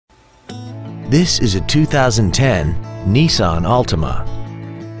This is a 2010 Nissan Altima.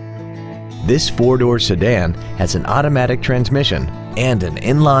 This four-door sedan has an automatic transmission and an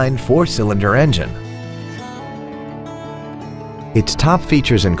inline four-cylinder engine. Its top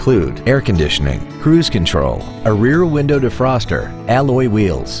features include air conditioning, cruise control, a rear window defroster, alloy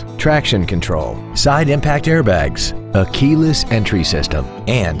wheels, traction control, side impact airbags, a keyless entry system,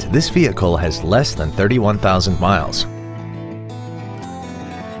 and this vehicle has less than 31,000 miles.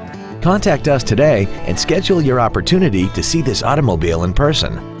 Contact us today and schedule your opportunity to see this automobile in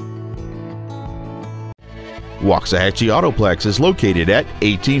person. Waxahachie Autoplex is located at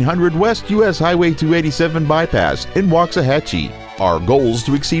 1800 West US Highway 287 Bypass in Waxahachie. Our goal is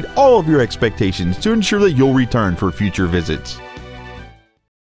to exceed all of your expectations to ensure that you'll return for future visits.